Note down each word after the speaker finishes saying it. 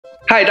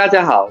嗨，大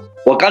家好，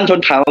我刚从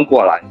台湾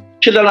过来，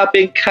去到那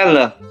边看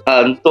了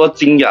很多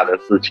惊讶的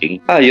事情。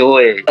哎呦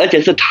喂，而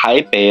且是台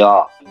北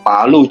哦，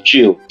马路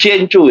旧，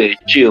建筑也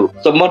旧，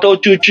什么都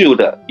旧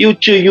的，又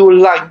旧又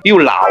烂又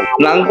老。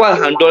难怪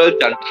很多人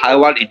讲台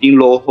湾已经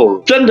落后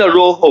了，真的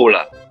落后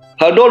了。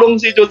很多东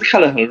西就是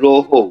看得很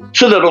落后，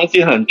吃的东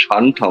西很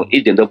传统，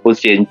一点都不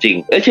先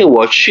进。而且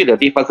我去的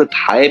地方是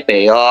台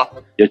北哦，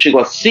有去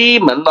过西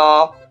门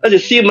哦，而且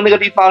西门那个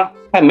地方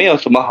还没有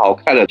什么好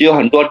看的，有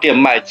很多店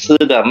卖吃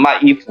的、卖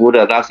衣服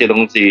的那些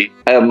东西，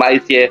还有卖一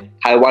些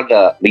台湾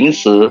的零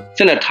食。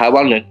现在台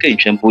湾人跟以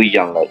前不一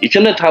样了，以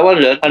前的台湾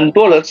人很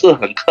多人是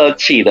很客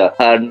气的，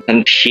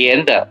很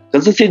甜的，可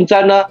是现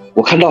在呢，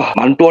我看到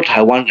蛮多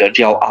台湾人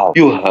骄傲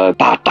又很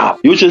霸道，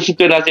尤其是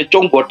对那些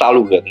中国大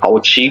陆人，好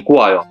奇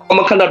怪哦，他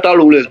们看到大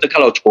陆人就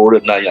看到仇人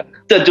那样。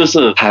这就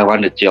是台湾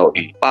的教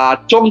育，把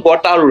中国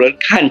大陆人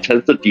看成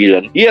是敌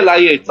人，越来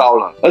越糟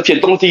了，而且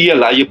东西越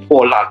来越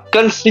破烂，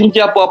跟新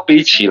加坡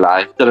比起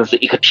来，真的是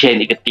一个天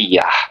一个地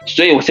呀。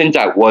所以我现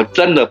在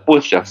真的不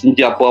想新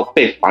加坡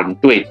被反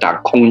对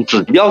党控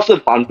制，要是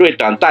反对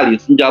党带领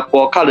新加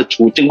坡，看的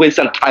处境会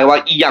像台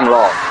湾一样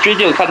咯。最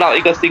近有看到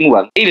一个新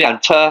闻，一辆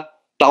车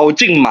倒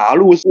进马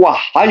路，哇，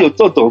还有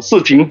这种事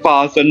情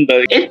发生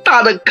的，一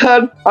大的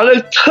坑，把那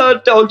车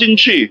掉进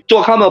去，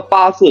坐他们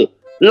巴士。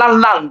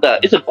烂的，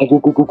一直咕咕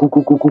咕咕咕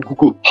咕咕咕咕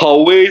咕，好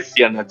危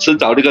险的，迟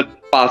早那个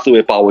巴士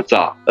会爆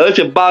炸，而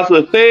且巴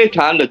士非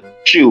常的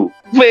旧，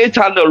非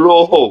常的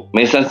落后，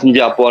没像新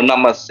加坡那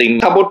么新，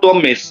差不多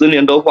每10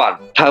年都换。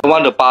台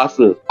湾的巴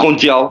士、公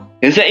交，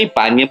现在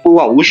100年不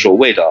换无所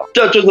谓的。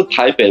这就是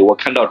台北，我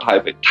看到台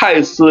北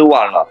太失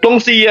望了，东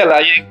西越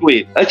来越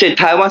贵，而且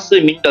台湾市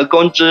民的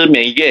工资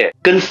每月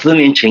跟10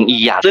年前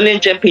一样，10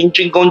年前平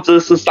均工资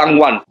是3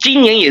万，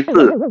今年也是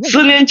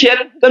，10年前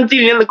跟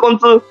今年的工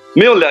资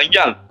没有两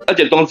样。而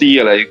且东西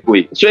越来越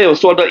贵，所以我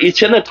说的以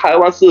前的台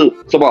湾是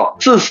什么？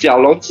是小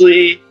龙之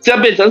一，现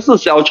在变成是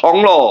小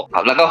虫咯。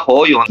啊，那个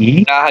侯友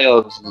宜啊，还有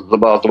什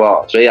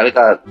么，所以那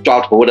个抓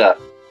头的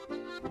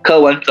柯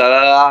文哲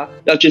啊，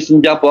要去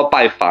新加坡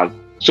拜访，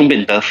顺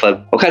便得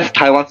分。我看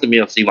台湾是没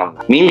有希望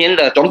的，明年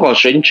的总统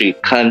选举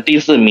肯定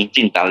是民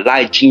进党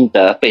赖清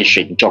德被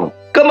选中，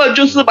根本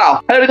就是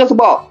吧。还有那个什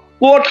么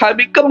郭台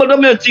铭根本都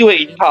没有机会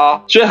赢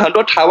他，所以很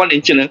多台湾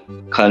年轻人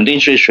肯定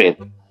是选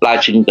赖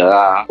清德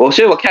啊，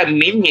所以我看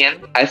明年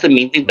还是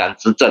民进党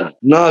执政，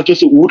那就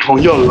是武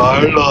统要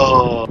来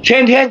了。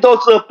天天都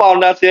是报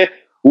那些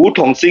武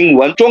统新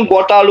闻，中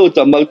国大陆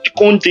怎么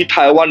攻击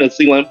台湾的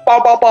新闻，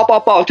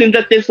报。现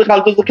在电视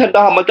看都是看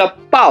到他们在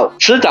报，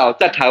迟早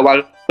在台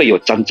湾会有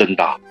战争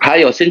的。还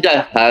有现在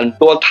很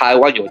多台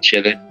湾有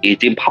钱人已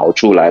经跑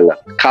出来了，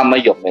他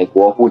们有美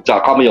国护照，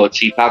他们有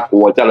其他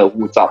国家的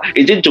护照，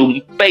已经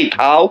准备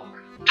逃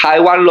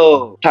台湾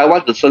咯。台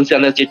湾只剩下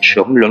那些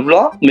穷人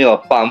咯，没有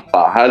办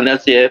法，还有那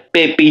些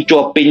被逼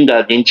做兵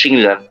的年轻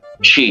人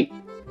去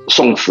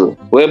送死。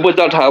我也不知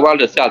道台湾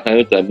的下场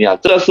又怎么样，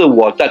这是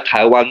我在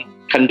台湾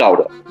看到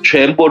的，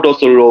全部都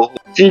是落后，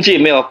经济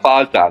没有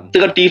发展，这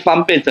个地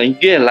方变成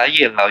越来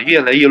越老，越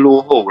来越落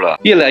后了，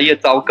越来越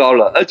糟糕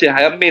了，而且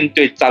还要面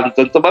对战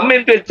争。怎么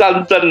面对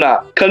战争呢？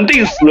肯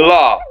定死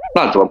了，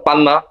那怎么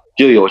办呢？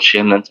只有有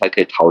钱人才可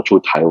以逃出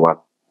台湾，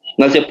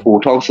那些普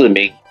通市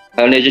民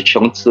还有那些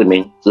穷市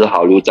民只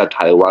好留在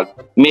台湾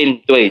面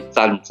对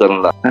战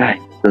争了。唉，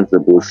真是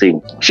不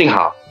幸。幸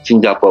好新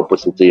加坡不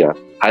是这样，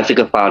还是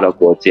个发达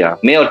国家，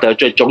没有得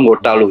罪中国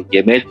大陆，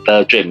也没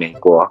得罪美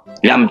国，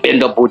两边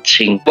都不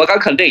亲。我敢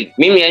肯定，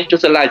明年就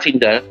是赖清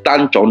德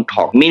当总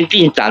统，民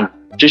进党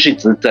继续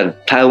执政，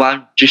台湾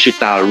继续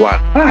大乱。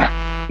唉，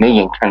没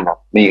眼看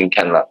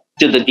了。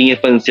记得订阅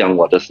分享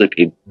我的视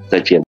频，再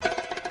见。